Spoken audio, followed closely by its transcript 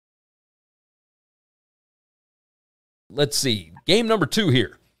let's see. Game number 2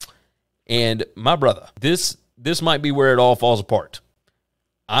 here. And my brother, this might be where it all falls apart.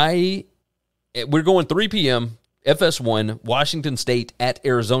 We're going 3 p.m., FS1, Washington State at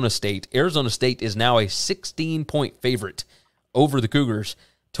Arizona State. Arizona State is now a 16-point favorite over the Cougars.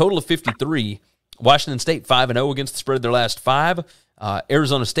 Total of 53. Washington State 5-0 against the spread their last 5.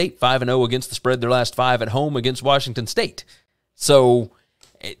 Arizona State 5-0 against the spread their last 5 at home against Washington State. So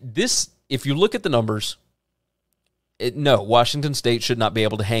this, if you look at the numbers, no, Washington State should not be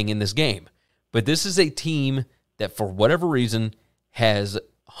able to hang in this game. But this is a team that, for whatever reason, has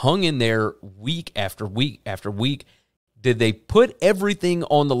hung in there week after week after week. Did they put everything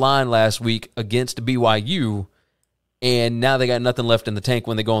on the line last week against BYU, and now they got nothing left in the tank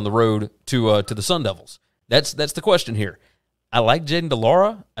when they go on the road to the Sun Devils? That's the question here. I like Jaden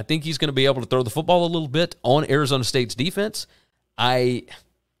DeLaura. I think he's going to be able to throw the football a little bit on Arizona State's defense. It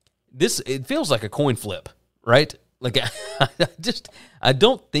feels like a coin flip, right? Like I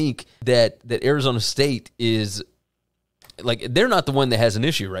don't think that Arizona State is, like, they're not the one that has an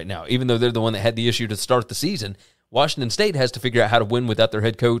issue right now, even though they're the one that had the issue to start the season. Washington State has to figure out how to win without their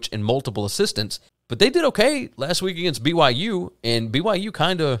head coach and multiple assistants. But they did okay last week against BYU, and BYU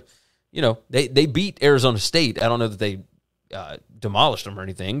kind of, they beat Arizona State. I don't know that they demolished them or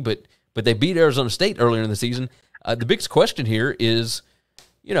anything, but they beat Arizona State earlier in the season. The biggest question here is,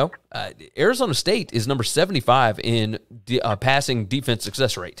 Arizona State is number 75 in passing defense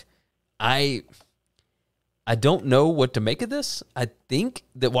success rate. I don't know what to make of this. I think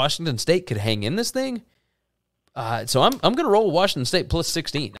that Washington State could hang in this thing. So I'm going to roll with Washington State plus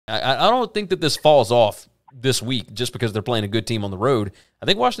 16. I don't think that this falls off this week just because they're playing a good team on the road. I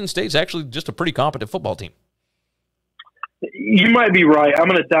think Washington State's actually just a pretty competent football team. You might be right. I'm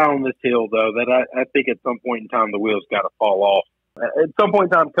going to die on this hill, though, that I think at some point in time the wheels got to fall off. At some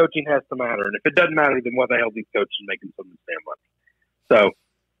point in time, coaching has to matter. And if it doesn't matter, then what the hell are these coaches making some of the damn money? So,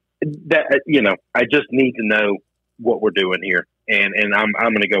 that I just need to know what we're doing here. And I'm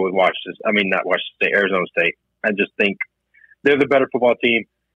going to go with not Washington State, Arizona State. I just think they're the better football team.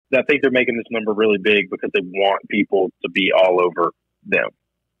 I think they're making this number really big because they want people to be all over them.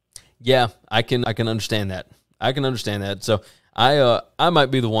 Yeah, I can understand that. So I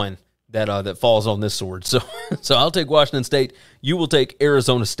might be the one that falls on this sword. So I'll take Washington State. You will take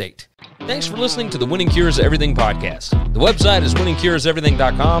Arizona State. Thanks for listening to the Winning Cures Everything podcast. The website is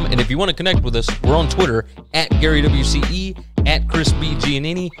winningcureseverything.com, and if you want to connect with us, we're on Twitter at GaryWCE, at Chris B.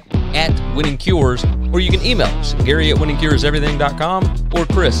 Giannini, at Winning Cures, or you can email us, Gary at winningcureseverything.com or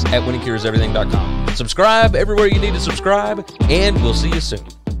Chris at winningcureseverything.com. Subscribe everywhere you need to subscribe, and we'll see you soon.